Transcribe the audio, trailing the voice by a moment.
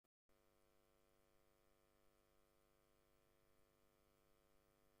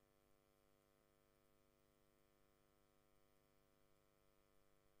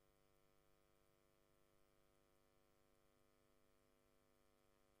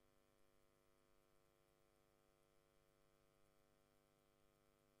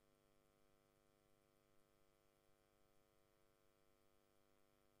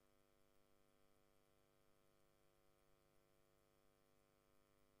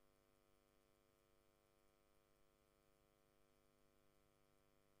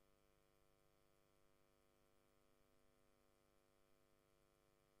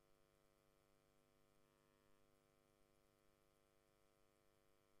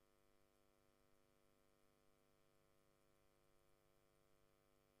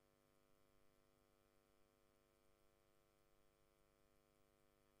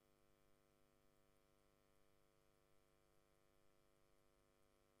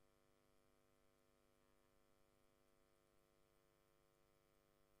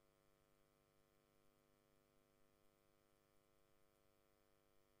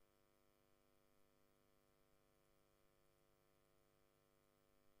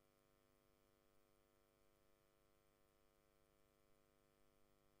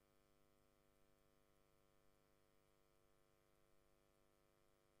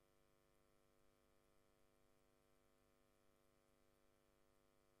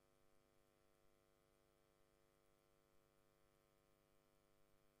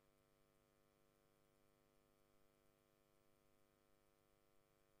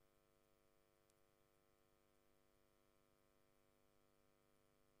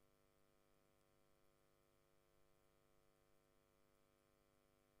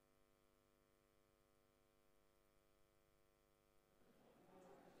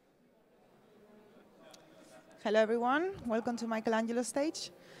Hello, everyone. Welcome to Michelangelo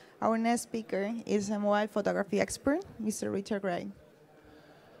stage. Our next speaker is a mobile photography expert, Mr. Richard Gray.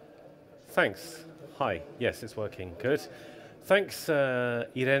 Thanks. Hi. Yes, it's working. Good. Thanks,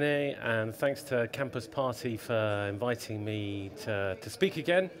 Irene, and thanks to Campus Party for inviting me to speak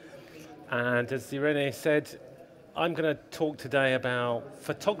again. And as Irene said, I'm going to talk today about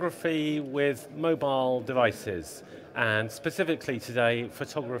photography with mobile devices, and specifically today,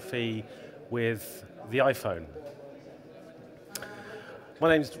 photography with the iPhone. My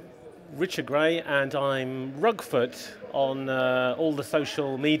name's Richard Gray, and I'm Rugfoot on all the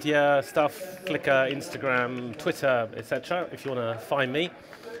social media stuff, Flickr, Instagram, Twitter, etc., if you want to find me.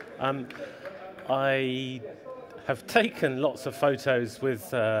 I have taken lots of photos with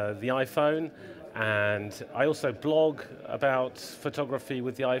the iPhone, and I also blog about photography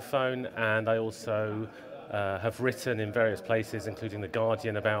with the iPhone, and I also have written in various places, including The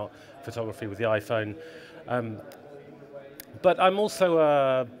Guardian, about photography with the iPhone. But I'm also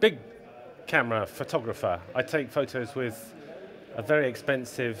a big camera photographer. I take photos with a very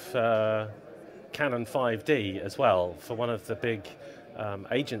expensive Canon 5D as well for one of the big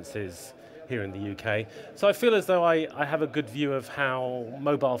agencies here in the UK. So I feel as though I have a good view of how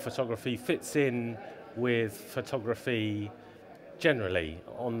mobile photography fits in with photography generally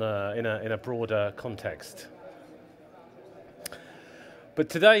in a broader context. But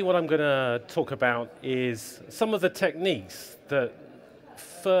today what I'm going to talk about is some of the techniques that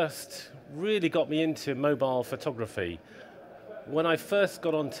first really got me into mobile photography. When I first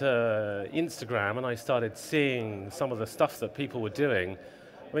got onto Instagram and I started seeing some of the stuff that people were doing,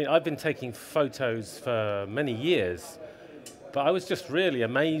 I mean, I've been taking photos for many years, but I was just really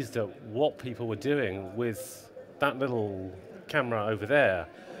amazed at what people were doing with that little camera over there.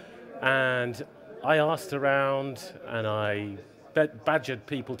 And I asked around and I badgered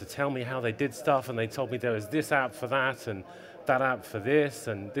people to tell me how they did stuff, and they told me there was this app for that and that app for this,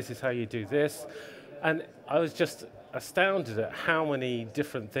 and this is how you do this. And I was just astounded at how many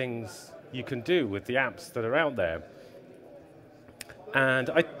different things you can do with the apps that are out there. And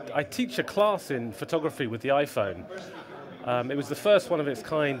I teach a class in photography with the iPhone. It was the first one of its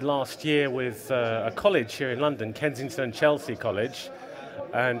kind last year with a college here in London, Kensington and Chelsea College.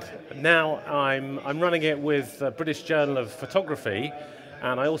 And now I'm running it with the British Journal of Photography,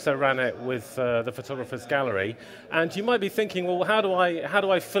 and I also ran it with the Photographers Gallery. And you might be thinking, well, how do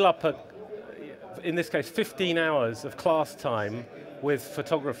I fill up in this case 15 hours of class time with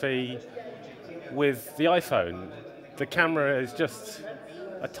photography with the iPhone? The camera is just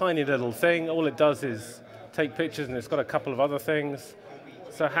a tiny little thing. All it does is take pictures, and it's got a couple of other things.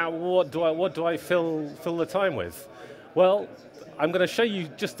 So what do I fill the time with? Well, I'm going to show you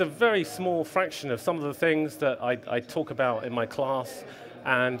just a very small fraction of some of the things that I talk about in my class,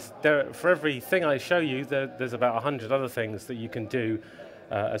 and for every thing I show you, there's about 100 other things that you can do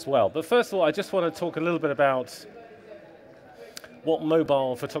as well. But first of all, I just want to talk a little bit about what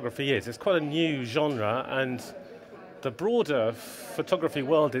mobile photography is. It's quite a new genre, and the broader photography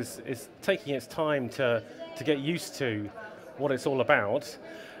world is taking its time to get used to what it's all about.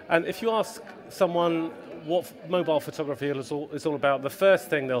 And if you ask someone what mobile photography is all about, the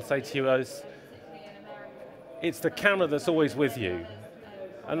first thing they'll say to you is, it's the camera that's always with you.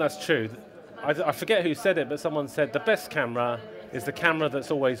 And that's true. I forget who said it, but someone said the best camera is the camera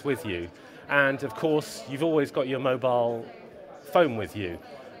that's always with you. And of course, you've always got your mobile phone with you.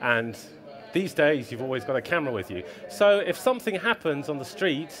 And these days, you've always got a camera with you. So if something happens on the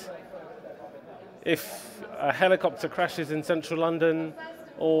street, if a helicopter crashes in central London,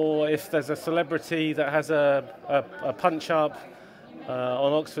 or if there's a celebrity that has a punch-up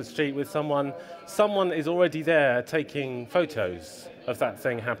on Oxford Street with someone is already there taking photos of that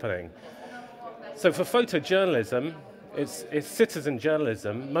thing happening. So for photojournalism, it's citizen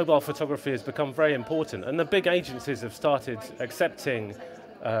journalism, mobile photography has become very important, and the big agencies have started accepting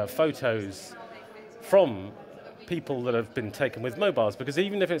photos from people that have been taken with mobiles, because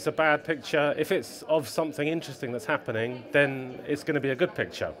even if it's a bad picture, if it's of something interesting that's happening, then it's going to be a good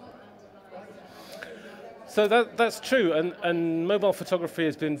picture. So that's true, and mobile photography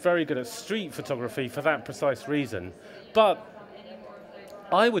has been very good at street photography for that precise reason. But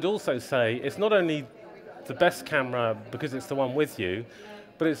I would also say it's not only the best camera because it's the one with you,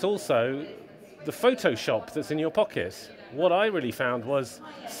 but it's also the Photoshop that's in your pocket. What I really found was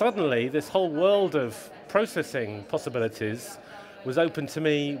suddenly this whole world of processing possibilities was open to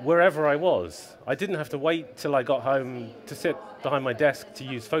me wherever I was. I didn't have to wait till I got home to sit behind my desk to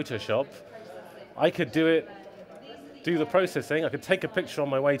use Photoshop. I could do the processing. I could take a picture on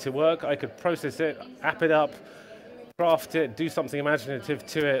my way to work. I could process it, app it up, craft it, do something imaginative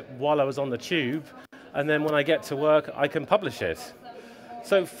to it while I was on the tube. and then when I get to work, I can publish it.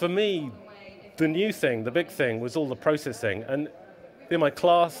 So for me, the new thing, the big thing, was all the processing, and in my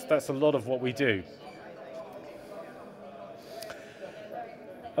class, that's a lot of what we do.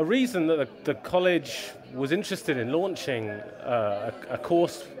 A reason that the college was interested in launching a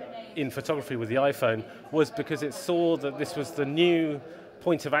course in photography with the iPhone was because it saw that this was the new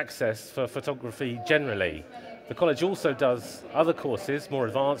point of access for photography generally. The college also does other courses, more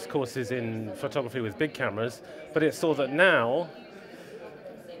advanced courses in photography with big cameras, but it saw that now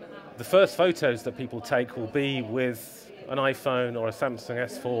the first photos that people take will be with an iPhone or a Samsung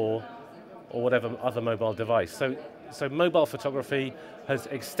S4 or whatever other mobile device. So mobile photography has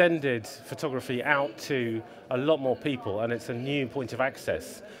extended photography out to a lot more people, and it's a new point of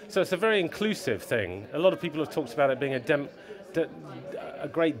access. So it's a very inclusive thing. A lot of people have talked about it being a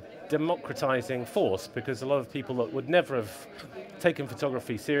great democratizing force, because a lot of people that would never have taken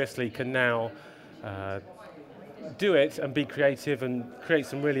photography seriously can now do it and be creative and create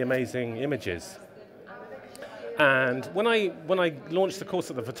some really amazing images. And when I launched the course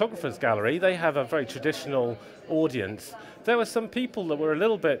at the Photographers Gallery, they have a very traditional audience. There were some people that were a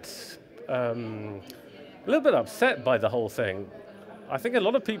little bit upset by the whole thing. I think a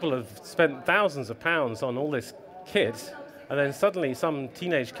lot of people have spent thousands of pounds on all this kit, and then suddenly some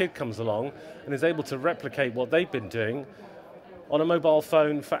teenage kid comes along and is able to replicate what they've been doing on a mobile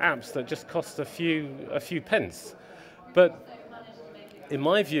phone for apps that just cost a few pence. But in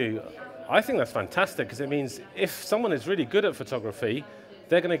my view, I think that's fantastic, because it means if someone is really good at photography,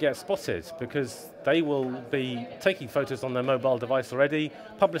 they're going to get spotted, because they will be taking photos on their mobile device already,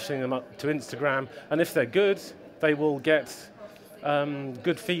 publishing them up to Instagram, and if they're good, they will get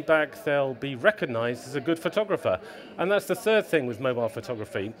good feedback, they'll be recognized as a good photographer. And that's the third thing with mobile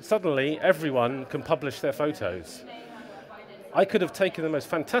photography. Suddenly, everyone can publish their photos. I could have taken the most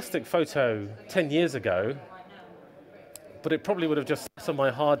fantastic photo 10 years ago, but it probably would have just sat on my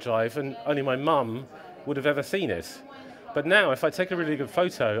hard drive and only my mum would have ever seen it. But now, if I take a really good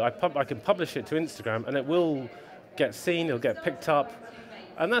photo, I can publish it to Instagram, and it will get seen, it'll get picked up,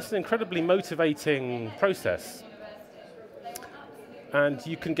 and that's an incredibly motivating process. And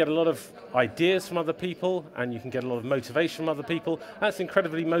you can get a lot of ideas from other people, and you can get a lot of motivation from other people. That's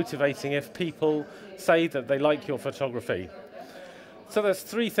incredibly motivating if people say that they like your photography. So there's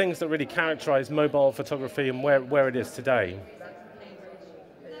three things that really characterize mobile photography and where it is today.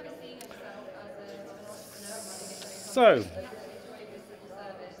 So,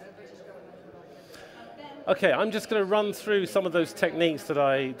 okay, I'm just going to run through some of those techniques that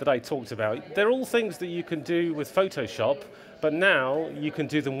I talked about. They're all things that you can do with Photoshop, but now you can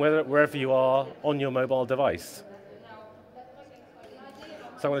do them wherever you are on your mobile device.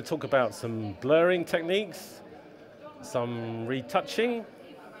 So I'm going to talk about some blurring techniques, some retouching,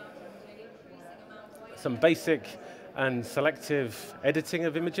 some basic and selective editing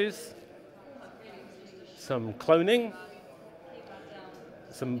of images, some cloning,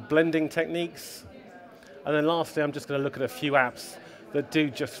 some blending techniques, and then lastly I'm just going to look at a few apps that do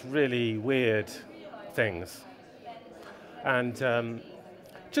just really weird things. And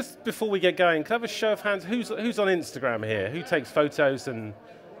just before we get going, can I have a show of hands? Who's on Instagram here? Who takes photos? And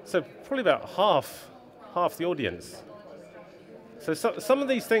so probably about half the audience. So some of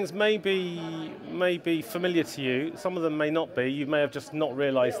these things may be familiar to you. Some of them may not be. You may have just not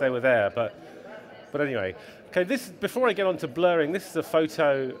realized they were there. But anyway, okay. Before I get on to blurring, this is a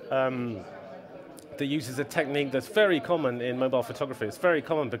photo that uses a technique that's very common in mobile photography. It's very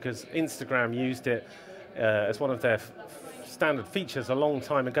common because Instagram used it as one of their standard features a long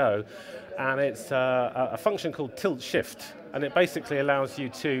time ago, and it's a function called tilt shift, and it basically allows you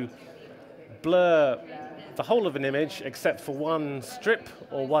to blur the whole of an image except for one strip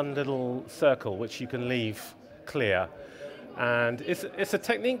or one little circle which you can leave clear. And it's a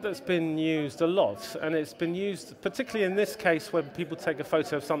technique that's been used a lot, and it's been used particularly in this case when people take a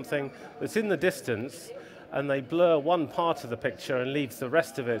photo of something that's in the distance and they blur one part of the picture and leave the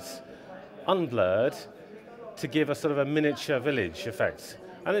rest of it unblurred to give a sort of a miniature village effect.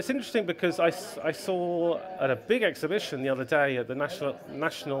 And it's interesting because I saw at a big exhibition the other day at the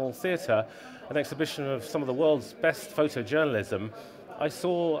National Theatre, an exhibition of some of the world's best photojournalism. I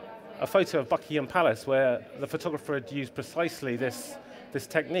saw a photo of Buckingham Palace where the photographer had used precisely this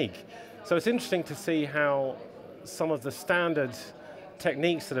technique. So it's interesting to see how some of the standard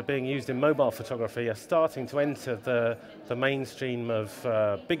techniques that are being used in mobile photography are starting to enter the mainstream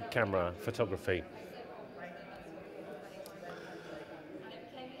of big camera photography.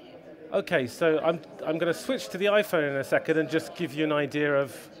 Okay, so I'm going to switch to the iPhone in a second and just give you an idea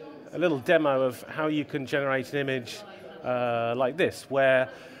of a little demo of how you can generate an image like this, where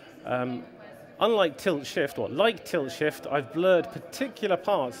unlike tilt shift, or like tilt shift, I've blurred particular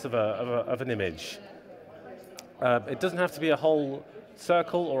parts of an image. It doesn't have to be a whole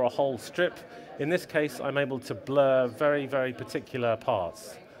circle or a whole strip. In this case, I'm able to blur very, very particular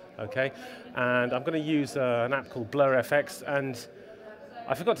parts. Okay, and I'm going to use an app called BlurFX, and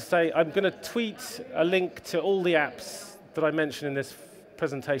I forgot to say, I'm going to tweet a link to all the apps that I mentioned in this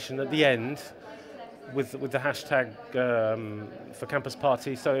presentation at the end with the hashtag for Campus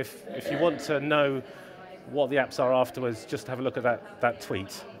Party. So if you want to know what the apps are afterwards, just have a look at that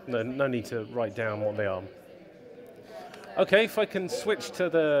tweet. No need to write down what they are. Okay, if I can switch to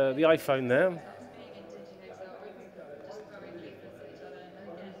the iPhone there.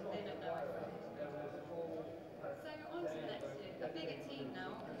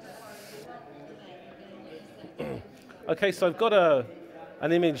 Okay, so I've got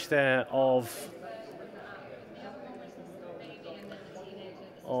an image there of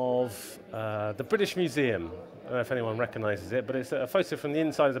the British Museum. I don't know if anyone recognises it, but it's a photo from the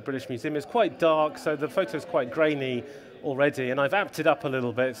inside of the British Museum. It's quite dark, so the photo is quite grainy already, and I've apped it up a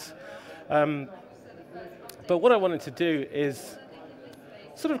little bit. But what I wanted to do is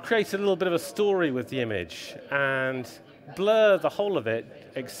sort of create a little bit of a story with the image and blur the whole of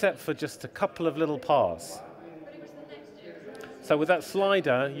it, except for just a couple of little parts. So with that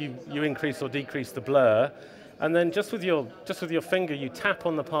slider, you increase or decrease the blur, and then just with your finger, you tap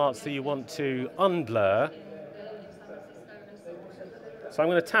on the parts that you want to unblur. So I'm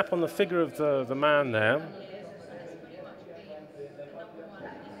going to tap on the figure of the man there.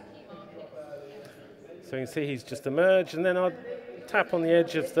 So you can see he's just emerged, and then I'll tap on the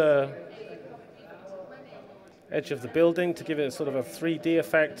edge of the building to give it a sort of a 3D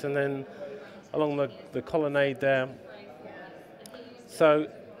effect, and then along the colonnade there. So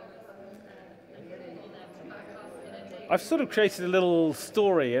I've sort of created a little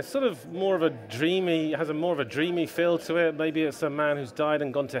story. It's sort of more of a dreamy, has a more of a dreamy feel to it. Maybe it's a man who's died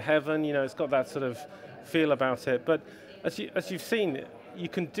and gone to heaven. You know, it's got that sort of feel about it. But as you've seen, you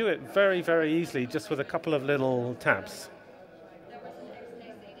can do it very, very easily just with a couple of little taps.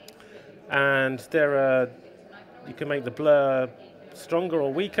 And you can make the blur stronger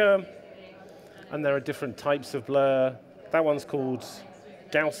or weaker. And there are different types of blur. That one's called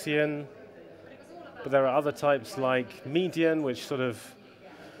Gaussian, but there are other types like median, which sort of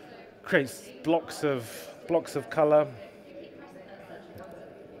creates blocks of color,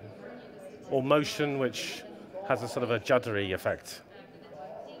 or motion, which has a sort of a juddery effect.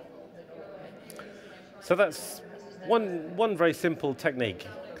 So that's one very simple technique.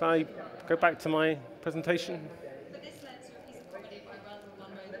 Can I go back to my presentation?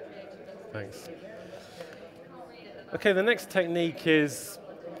 Thanks. Okay, the next technique is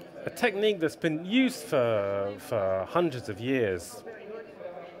a technique that's been used for hundreds of years.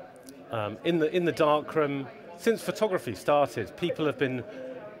 In the darkroom, since photography started, people have been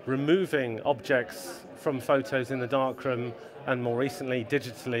removing objects from photos in the darkroom, and more recently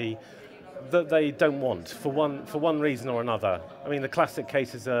digitally, that they don't want for one reason or another. I mean, the classic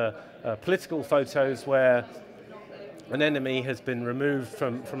cases are political photos where an enemy has been removed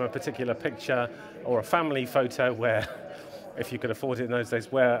from a particular picture, or a family photo where, if you could afford it in those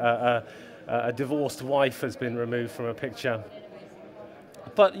days, where a divorced wife has been removed from a picture.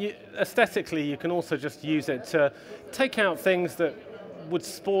 But aesthetically, you can also just use it to take out things that would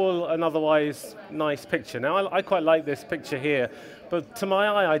spoil an otherwise nice picture. Now, I quite like this picture here, but to my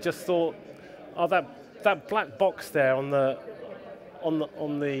eye, I just thought, oh, that black box there on the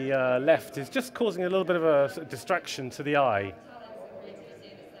left is just causing a little bit of a distraction to the eye.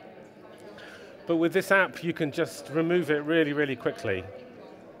 But with this app, you can just remove it really, really quickly.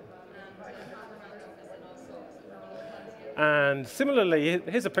 And similarly,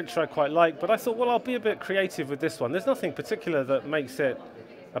 here's a picture I quite like, but I thought, well, I'll be a bit creative with this one. There's nothing particular that makes it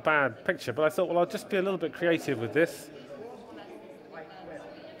a bad picture, but I thought, well, I'll just be a little bit creative with this.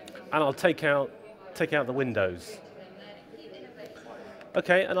 And I'll take out the windows.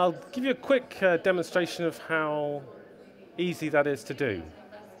 Okay, and I'll give you a quick demonstration of how easy that is to do.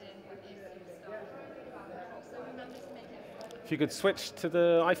 If you could switch to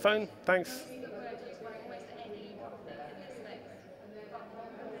the iPhone, thanks.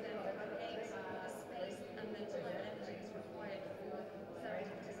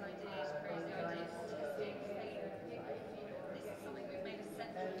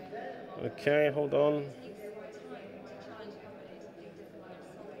 Okay, hold on.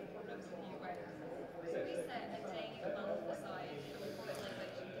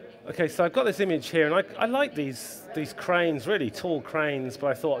 Okay, so I've got this image here, and I like these cranes, really tall cranes, but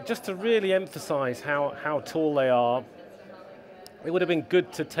I thought just to really emphasize how tall they are, it would have been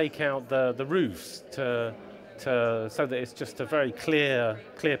good to take out the roofs so that it's just a very clear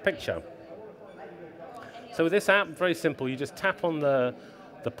picture. So with this app, very simple. You just tap on the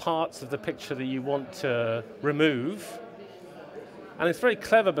parts of the picture that you want to remove. And it's very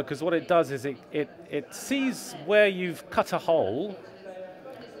clever because what it does is it sees where you've cut a hole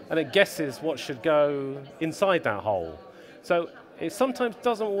and it guesses what should go inside that hole. So it sometimes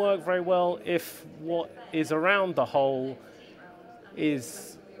doesn't work very well if what is around the hole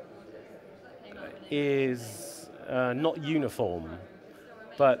is not uniform.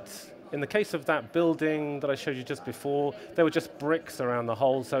 But in the case of that building that I showed you just before, there were just bricks around the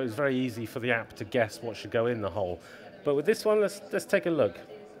hole, so it was very easy for the app to guess what should go in the hole. But with this one, let's take a look.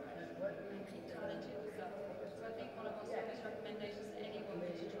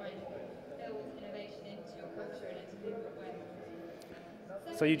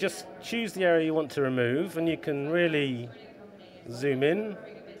 So you just choose the area you want to remove, and you can really zoom in.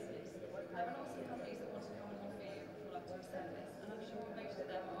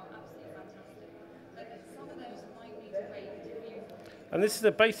 And this is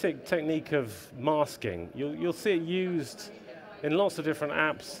a basic technique of masking. You'll see it used in lots of different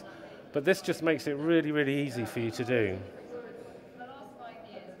apps, but this just makes it really, really easy for you to do.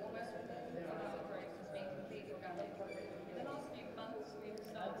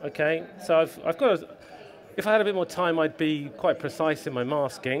 Okay, so I've got if I had a bit more time, I'd be quite precise in my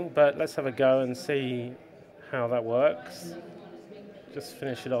masking, but let's have a go and see how that works. Just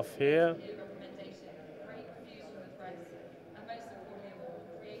finish it off here.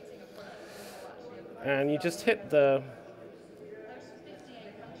 And you just hit the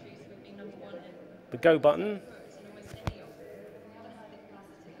go button.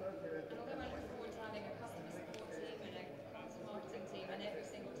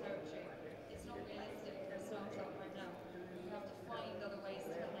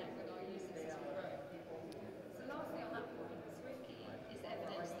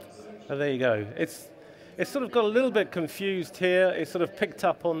 Oh, there you go. It's sort of got a little bit confused here. It's sort of picked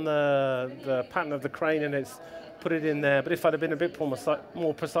up on the pattern of the crane and it's put it in there. But if I'd have been a bit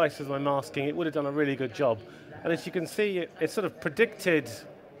more precise with my masking, it would have done a really good job. And as you can see, it sort of predicted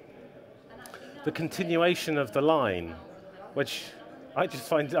the continuation of the line, which I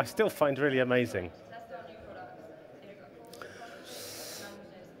still find really amazing.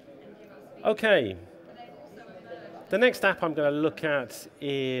 Okay. The next app I'm going to look at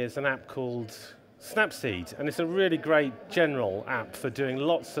is an app called Snapseed, and it's a really great general app for doing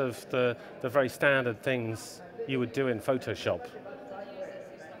lots of the very standard things you would do in Photoshop.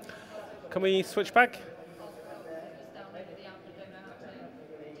 Can we switch back?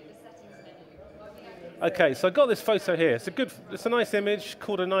 Okay, so I got this photo here. It's a nice image,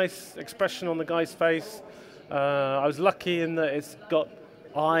 caught a nice expression on the guy's face. I was lucky in that it's got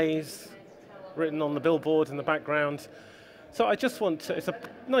eyes written on the billboard in the background. So I just want to, it's a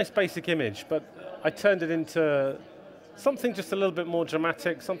nice basic image, but I turned it into something just a little bit more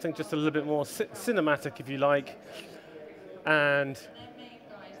dramatic, something just a little bit more cinematic, if you like. And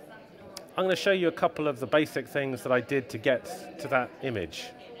I'm going to show you a couple of the basic things that I did to get to that image.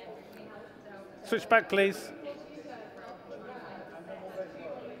 Switch back, please.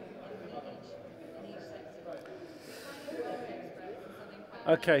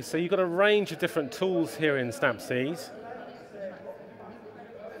 Okay, so you've got a range of different tools here in Snapseed.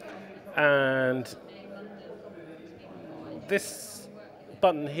 And this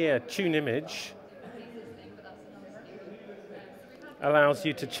button here, Tune Image, allows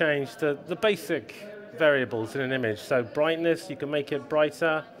you to change the basic variables in an image. So brightness, you can make it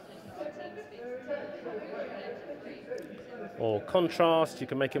brighter. Or contrast, you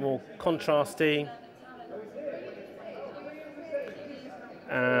can make it more contrasty.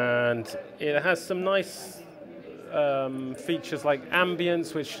 And it has some nice features like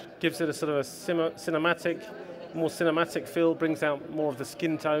ambience, which gives it a sort of a more cinematic feel, brings out more of the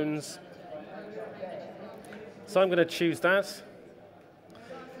skin tones. So I'm going to choose that.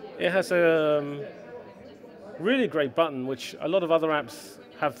 It has a really great button, which a lot of other apps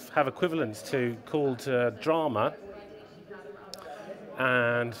have equivalents to, called Drama.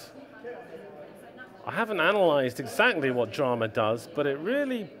 And I haven't analyzed exactly what Drama does, but it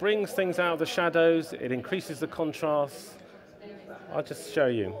really brings things out of the shadows. It increases the contrast. I'll just show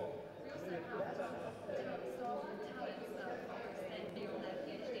you.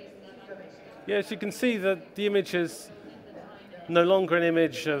 Yes, you can see that the image is no longer an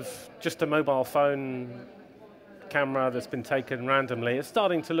image of just a mobile phone camera that's been taken randomly. It's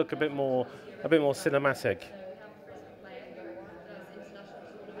starting to look a bit more cinematic.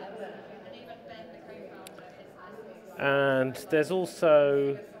 And there's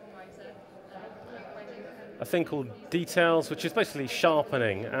also a thing called details, which is basically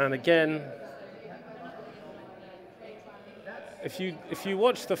sharpening. And again, if you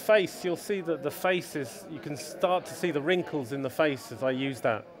watch the face, you'll see that the face is, you can start to see the wrinkles in the face as I use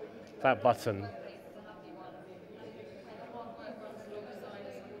that button.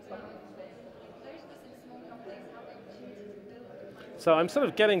 So I'm sort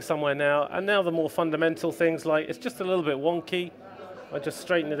of getting somewhere now, and now the more fundamental things, like it's just a little bit wonky. I just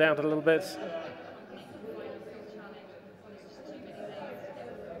straighten it out a little bit.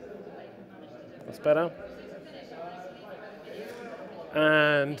 That's better.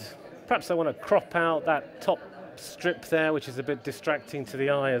 And perhaps I want to crop out that top strip there, which is a bit distracting to the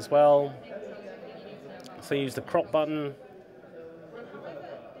eye as well. So use the crop button.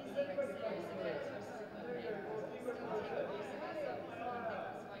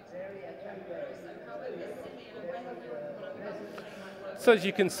 So as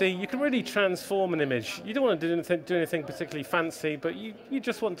you can see, you can really transform an image. You don't want to do anything particularly fancy, but you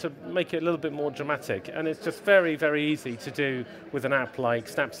just want to make it a little bit more dramatic. And it's just very, very easy to do with an app like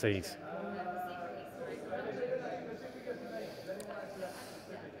Snapseed.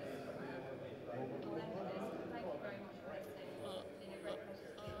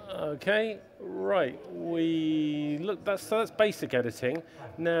 Okay, right. So that's basic editing.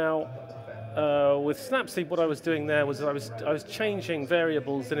 Now, with Snapseed, what I was doing there was I was changing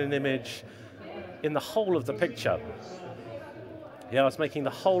variables in an image in the whole of the picture. Yeah, I was making the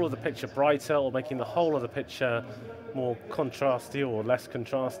whole of the picture brighter, or making the whole of the picture more contrasty or less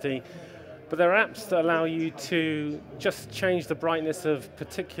contrasty. But there are apps that allow you to just change the brightness of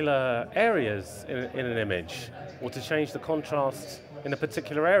particular areas in an image, or to change the contrast in a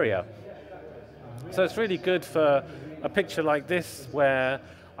particular area. So it's really good for a picture like this, where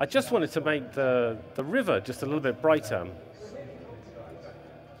I just wanted to make the river just a little bit brighter.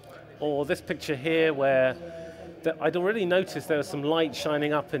 Or this picture here, where I'd already noticed there was some light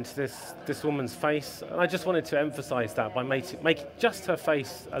shining up into this woman's face, and I just wanted to emphasize that by making just her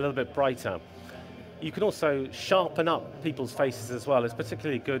face a little bit brighter. You can also sharpen up people's faces as well. It's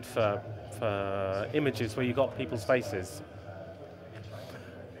particularly good for images where you've got people's faces.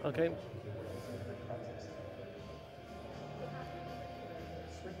 Okay.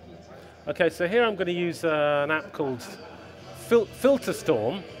 Okay, so here I'm going to use an app called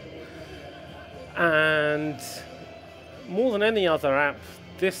FilterStorm, and more than any other app,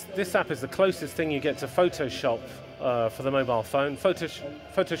 this app is the closest thing you get to Photoshop for the mobile phone.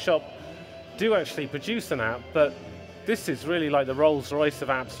 Photoshop do actually produce an app, but this is really like the Rolls-Royce of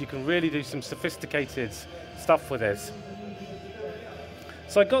apps. You can really do some sophisticated stuff with it.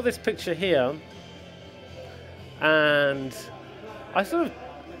 So I got this picture here, and I sort of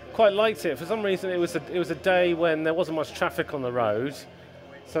quite liked it. For some reason, it was a day when there wasn't much traffic on the road,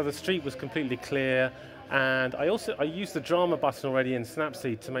 so the street was completely clear. And I used the drama button already in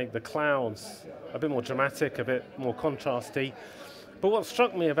Snapseed to make the clouds a bit more dramatic, a bit more contrasty. But what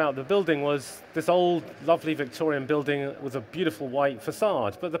struck me about the building was this old, lovely Victorian building with a beautiful white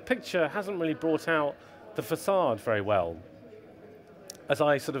facade. But the picture hasn't really brought out the facade very well, as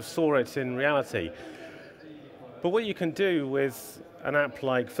I sort of saw it in reality. But what you can do with an app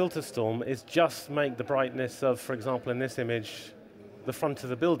like FilterStorm is just make the brightness of, for example, in this image, the front of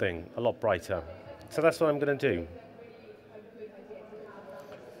the building a lot brighter. So that's what I'm going to do.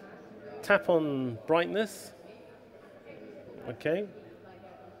 Tap on brightness. Okay.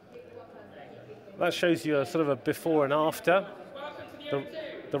 That shows you a sort of a before and after.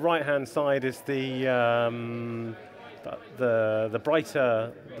 The right-hand side is the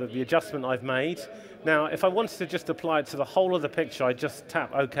brighter, the adjustment I've made. Now, if I wanted to just apply it to the whole of the picture, I just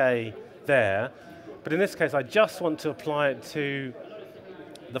tap OK there. But in this case, I just want to apply it to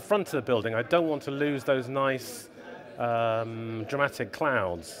the front of the building. I don't want to lose those nice dramatic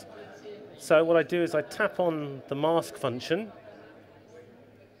clouds. So what I do is I tap on the mask function,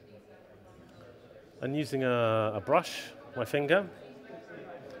 and using a brush, my finger.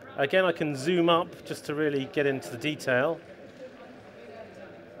 Again, I can zoom up just to really get into the detail.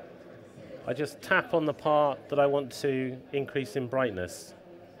 I just tap on the part that I want to increase in brightness.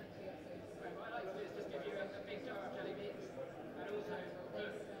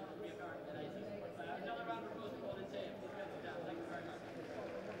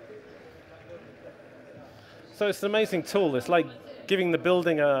 So it's an amazing tool. It's like giving the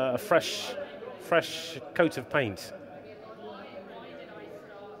building a fresh coat of paint.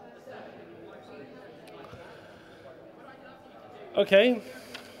 Okay.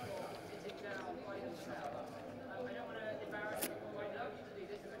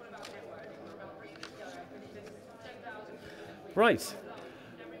 Right.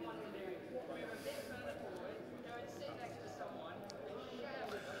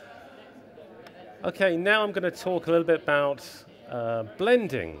 Okay, now I'm going to talk a little bit about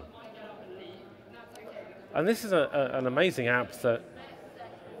blending. And this is an amazing app that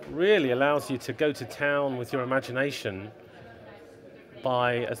really allows you to go to town with your imagination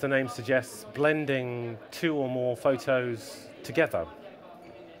by, as the name suggests, blending two or more photos together.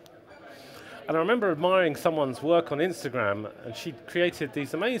 And I remember admiring someone's work on Instagram, and she created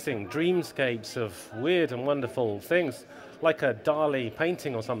these amazing dreamscapes of weird and wonderful things, like a Dali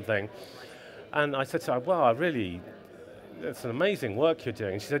painting or something. And I said to her, wow, it's an amazing work you're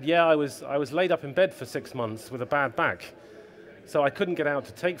doing. She said, yeah, I was laid up in bed for 6 months with a bad back, so I couldn't get out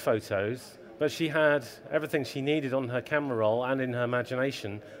to take photos, but she had everything she needed on her camera roll and in her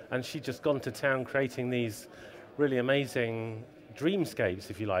imagination, and she'd just gone to town creating these really amazing dreamscapes,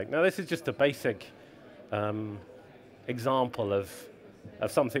 if you like. Now, this is just a basic example of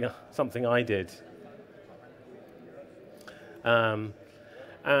something I did.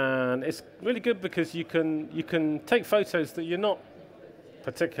 And it's really good because you can take photos that you're not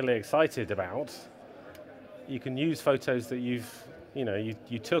particularly excited about. You can use photos that you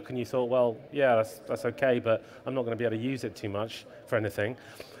took and you thought, well, yeah, that's okay, but I'm not going to be able to use it too much for anything.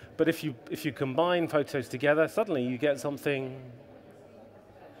 But if you combine photos together, suddenly you get something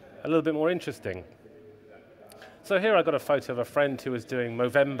a little bit more interesting. So here I got a photo of a friend who was doing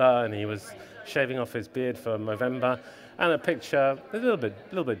Movember, and he was shaving off his beard for Movember, and a picture a little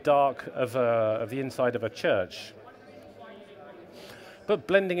bit dark of the inside of a church. But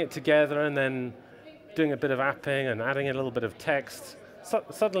blending it together and then doing a bit of apping and adding a little bit of text,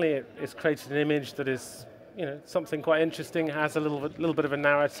 suddenly it's created an image that is, something quite interesting. Has a little bit of a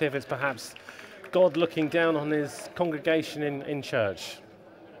narrative. It's perhaps God looking down on his congregation in church.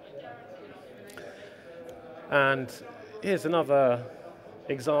 And here's another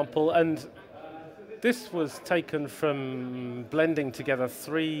example, and this was taken from blending together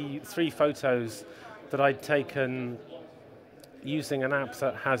three photos that I'd taken using an app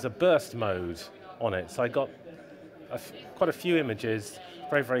that has a burst mode on it. So I got quite a few images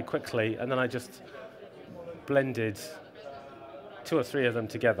very, very quickly, and then I just blended 2 or 3 of them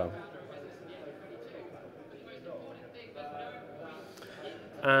together.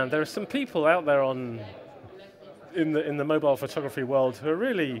 And there are some people out there in the mobile photography world who are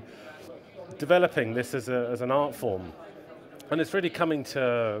really developing this as an art form. And it's really coming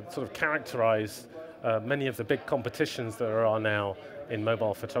to sort of characterize many of the big competitions that there are now in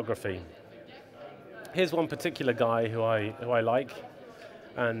mobile photography. Here's one particular guy who I like,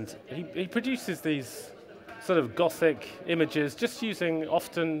 and he produces these sort of gothic images, just using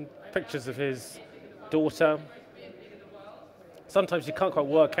often pictures of his daughter. Sometimes you can't quite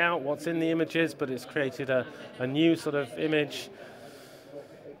work out what's in the images, but it's created a new sort of image.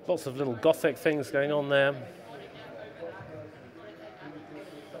 Lots of little gothic things going on there.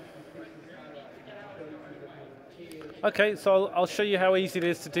 Okay, so I'll show you how easy it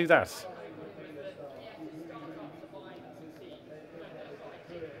is to do that.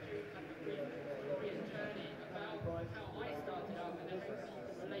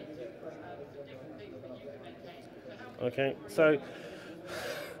 Okay, so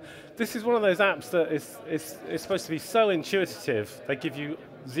this is one of those apps that is supposed to be so intuitive. They give you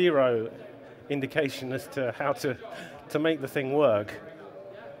zero indication as to how to make the thing work.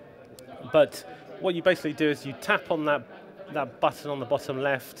 But what you basically do is you tap on that button on the bottom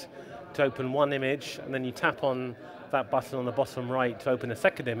left to open one image, and then you tap on that button on the bottom right to open a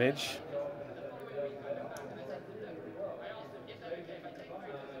second image.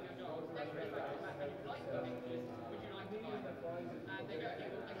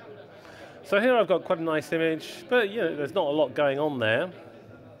 So here I've got quite a nice image, but there's not a lot going on there.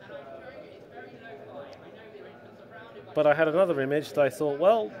 But I had another image that I thought,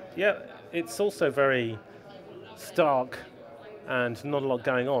 well, yeah, it's also very stark and not a lot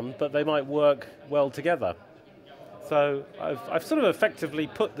going on, but they might work well together. So I've sort of effectively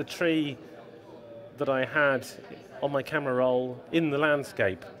put the tree that I had on my camera roll in the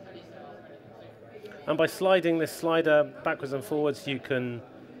landscape. And by sliding this slider backwards and forwards, you can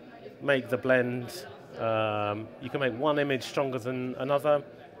make the blend. You can make one image stronger than another.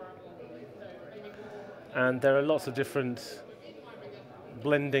 And there are lots of different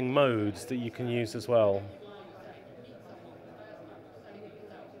blending modes that you can use as well.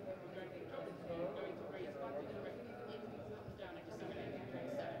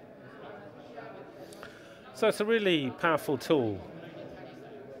 So it's a really powerful tool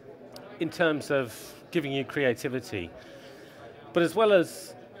in terms of giving you creativity. But as well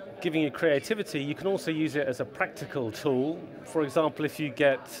as giving you creativity, you can also use it as a practical tool. For example, if you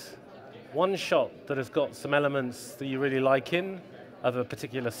get one shot that has got some elements that you really like in of a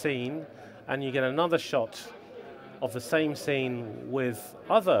particular scene, and you get another shot of the same scene with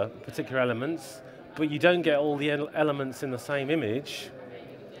other particular elements, but you don't get all the elements in the same image,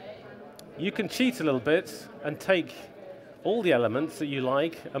 you can cheat a little bit and take all the elements that you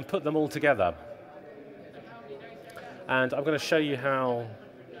like and put them all together. And I'm going to show you how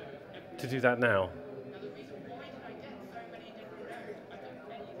to do that now.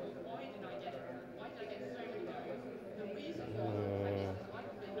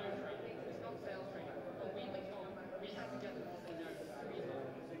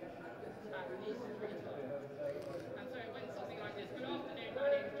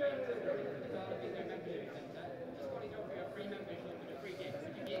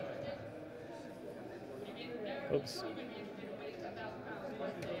 Oops.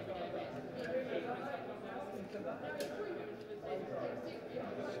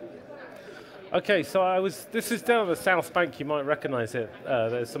 Okay, so this is down at the South Bank, you might recognize it.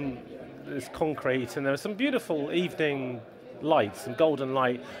 There's concrete, and there are some beautiful evening lights, some golden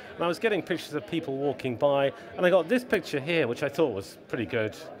light, and I was getting pictures of people walking by, and I got this picture here, which I thought was pretty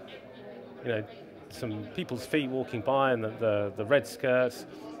good. You know, some people's feet walking by, and the red skirt.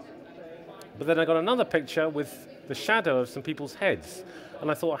 But then I got another picture with the shadow of some people's heads. And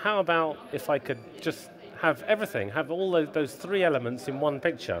I thought, how about if I could just have everything, have all those three elements in one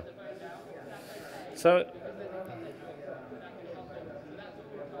picture? So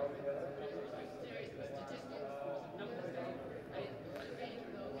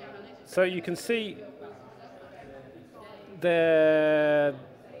you can see they're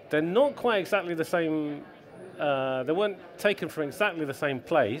not quite exactly the same, they weren't taken from exactly the same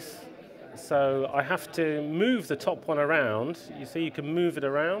place. So I have to move the top one around. You see, you can move it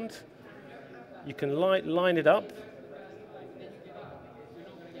around. You can line it up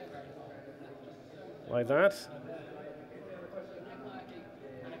like that.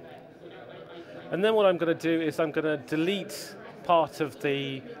 And then what I'm going to do is I'm going to delete part of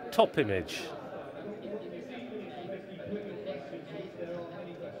the top image.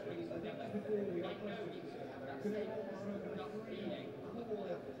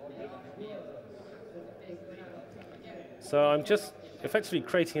 So I'm just effectively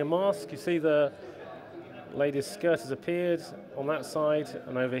creating a mask. You see the lady's skirt has appeared on that side,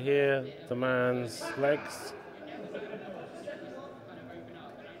 and over here, the man's legs.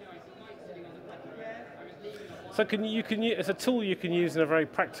 So it's a tool you can use in a very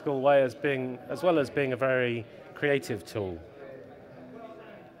practical way as well as being a very creative tool.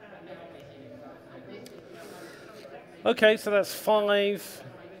 Okay, so that's 5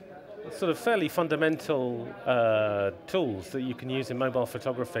 sort of fairly fundamental tools that you can use in mobile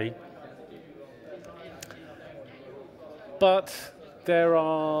photography. But there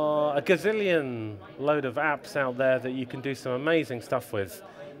are a gazillion load of apps out there that you can do some amazing stuff with.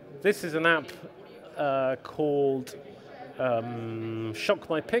 This is an app called Shock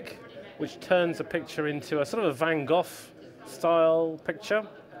My Pic, which turns a picture into a sort of a Van Gogh style picture.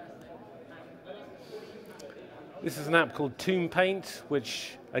 This is an app called Tomb Paint,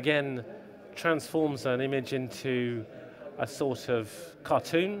 which again transforms an image into a sort of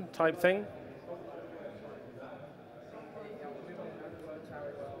cartoon type thing.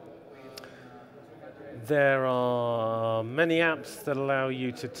 There are many apps that allow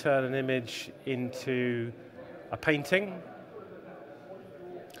you to turn an image into a painting.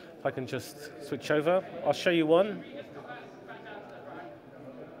 If I can just switch over, I'll show you one.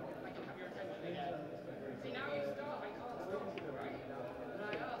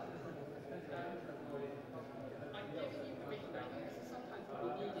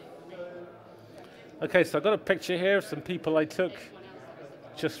 Okay, so I've got a picture here of some people I took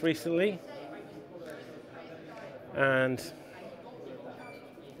just recently. And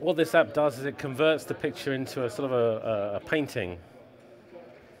what this app does is it converts the picture into a sort of a painting.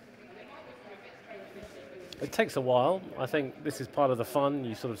 It takes a while. I think this is part of the fun.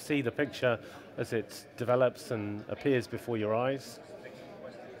 You sort of see the picture as it develops and appears before your eyes.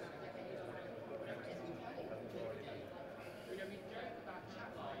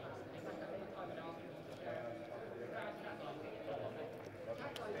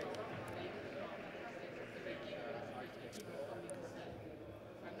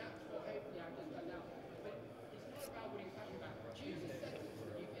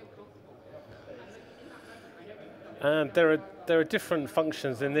 And there are different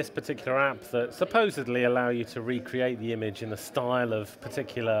functions in this particular app that supposedly allow you to recreate the image in the style of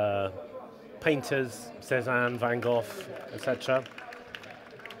particular painters, Cézanne, Van Gogh, etc.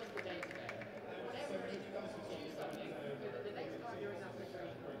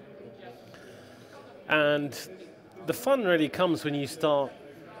 And the fun really comes when you start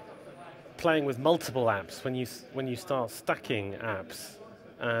playing with multiple apps, when you start stacking apps.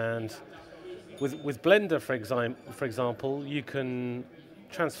 And with Blender, for example, you can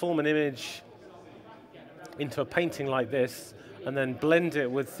transform an image into a painting like this, and then blend it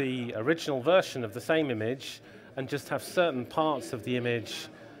with the original version of the same image, and just have certain parts of the image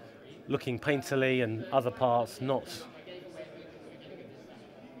looking painterly and other parts not.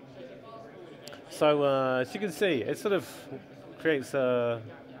 So as you can see, it sort of creates a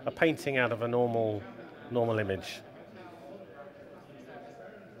painting out of a normal image.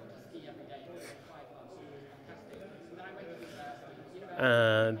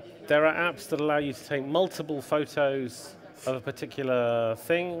 And there are apps that allow you to take multiple photos of a particular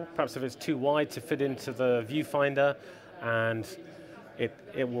thing, perhaps if it's too wide to fit into the viewfinder, and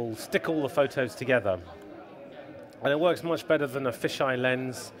it will stick all the photos together. And it works much better than a fisheye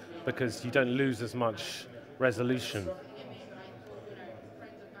lens because you don't lose as much resolution.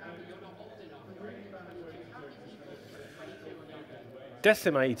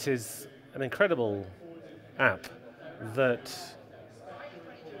 Decimate is an incredible app that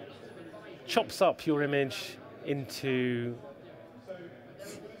chops up your image into,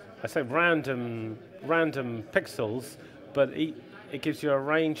 I say random pixels, but it gives you a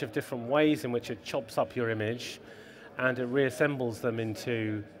range of different ways in which it chops up your image, and it reassembles them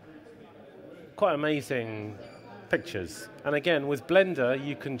into quite amazing pictures. And again, with Blender,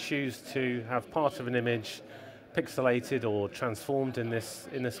 you can choose to have part of an image pixelated or transformed in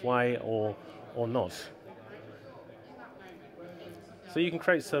this way, or not. So you can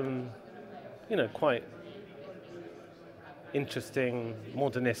create some, quite interesting,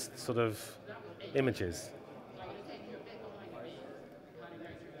 modernist sort of images.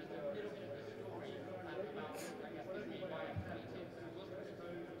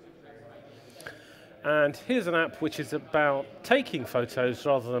 And here's an app which is about taking photos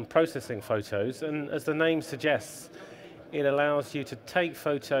rather than processing photos. And as the name suggests, it allows you to take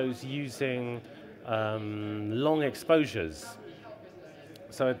photos using long exposures.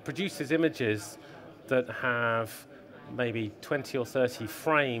 So it produces images that have maybe 20 or 30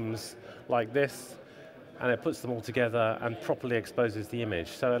 frames like this, and it puts them all together and properly exposes the image.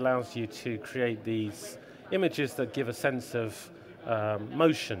 So it allows you to create these images that give a sense of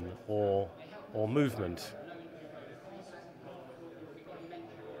motion or movement.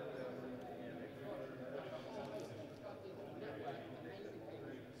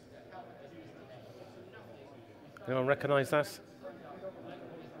 Anyone recognize that?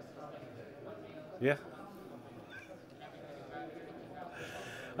 Yeah?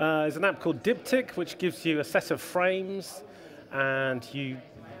 There's an app called Diptych, which gives you a set of frames, and you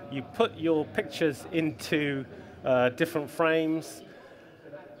put your pictures into different frames.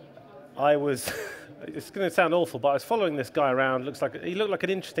 It's going to sound awful, but I was following this guy around. He looked like an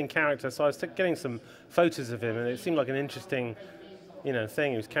interesting character, so I was getting some photos of him, and it seemed like an interesting,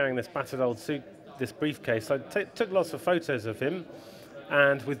 thing. He was carrying this battered old suit, this briefcase. So I took lots of photos of him,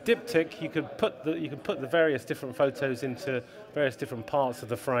 and with Diptych, you can put the various different photos into various different parts of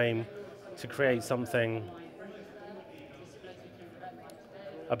the frame to create something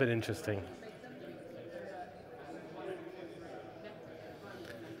a bit interesting.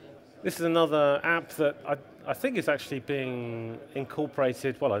 This is another app that I think is actually being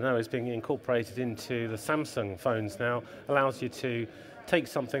incorporated, well, I know it's being incorporated into the Samsung phones now. Allows you to take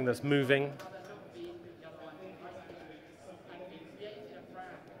something that's moving.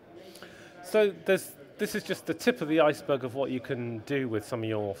 So this is just the tip of the iceberg of what you can do with some of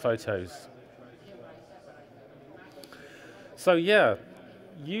your photos. So yeah,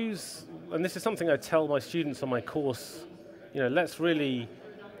 and this is something I tell my students on my course, let's really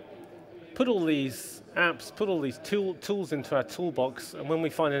put all these apps, put all these tools into our toolbox, and when we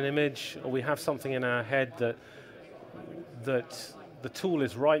find an image or we have something in our head that the tool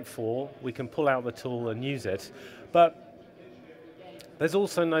is right for, we can pull out the tool and use it. But there's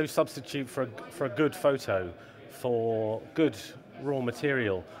also no substitute for a good photo, for good raw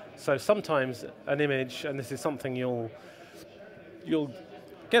material. So sometimes an image, and this is something you'll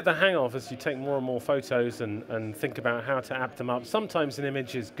get the hang of as you take more and more photos and think about how to app them up. Sometimes an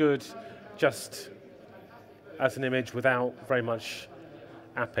image is good just as an image without very much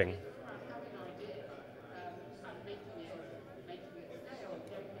apping.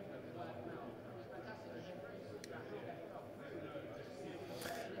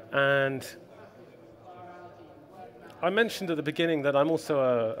 And I mentioned at the beginning that I'm also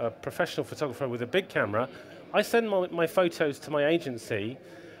a professional photographer with a big camera. I send my photos to my agency,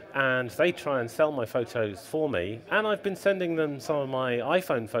 and they try and sell my photos for me. And I've been sending them some of my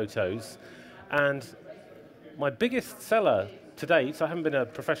iPhone photos, and my biggest seller to date, so I haven't been a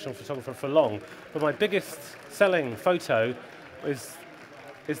professional photographer for long, but my biggest selling photo is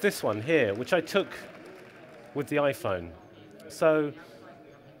this one here, which I took with the iPhone. So,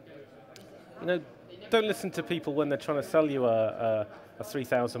 you know, don't listen to people when they're trying to sell you a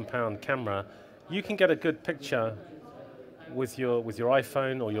 £3,000 camera. You can get a good picture with your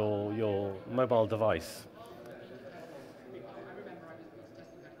iPhone or your mobile device.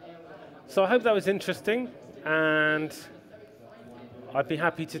 So I hope that was interesting, and I'd be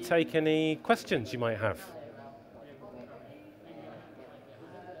happy to take any questions you might have.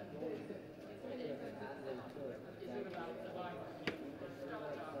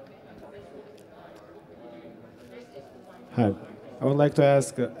 Hi. I would like to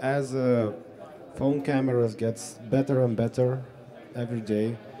ask, as phone cameras gets better and better every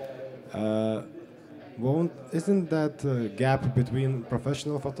day, isn't that gap between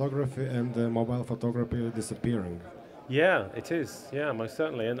professional photography and mobile photography disappearing? Yeah, it is. Yeah, most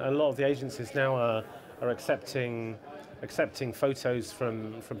certainly. And a lot of the agencies now are accepting photos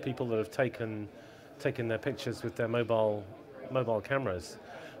from people that have taken their pictures with their mobile cameras.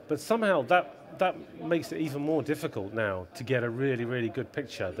 But somehow that makes it even more difficult now to get a really, really good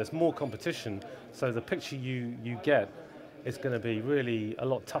picture. There's more competition, so the picture you get is going to be really a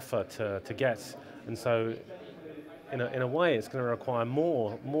lot tougher to get. And so in a way, it's going to require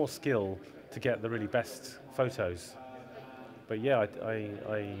more skill to get the really best photos. But yeah, I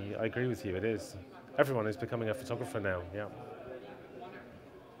agree with you, it is. Everyone is becoming a photographer now, yeah.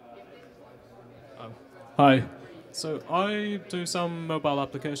 Hi. So I do some mobile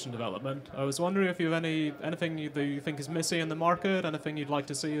application development. I was wondering if you have anything that you think is missing in the market, anything you'd like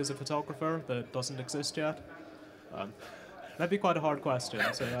to see as a photographer that doesn't exist yet? That'd be quite a hard question,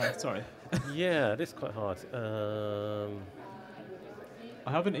 so sorry. Yeah, it is quite hard.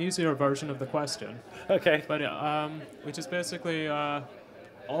 I have an easier version of the question. Okay. But which is basically,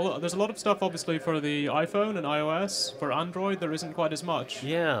 there's a lot of stuff obviously for the iPhone and iOS. For Android, there isn't quite as much.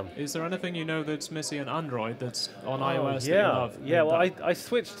 Yeah. Is there anything you know that's missing in Android that's on iOS yeah. that you love? Yeah, well, I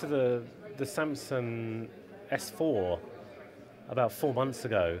switched to the Samsung S4 about 4 months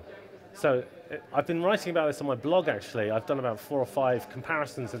ago. So I've been writing about this on my blog, actually. I've done about 4 or 5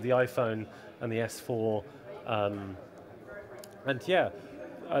 comparisons of the iPhone and the S4. And yeah,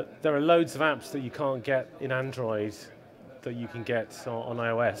 there are loads of apps that you can't get in Android that you can get on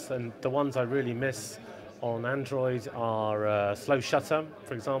iOS. And the ones I really miss on Android are slow shutter,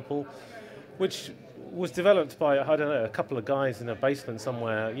 for example, which was developed by, I don't know, a couple of guys in a basement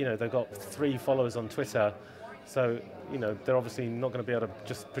somewhere. You know, they've got 3 followers on Twitter. So, you know, they're obviously not going to be able to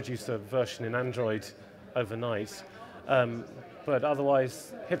just produce a version in Android overnight. But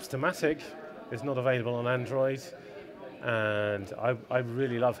otherwise, Hipstamatic is not available on Android. And I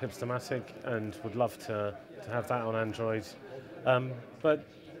really love Hipstamatic and would love to have that on Android. But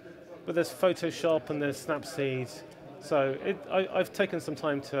there's Photoshop and there's Snapseed. So I've taken some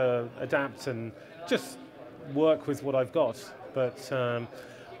time to adapt and just work with what I've got. But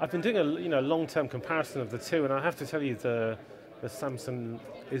I've been doing a long-term comparison of the two, and I have to tell you the Samsung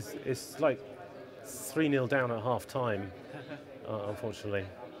is like 3-0 down at half time, unfortunately.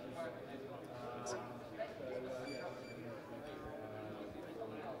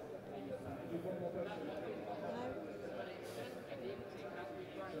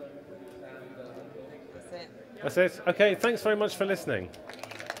 That's it. Okay, thanks very much for listening.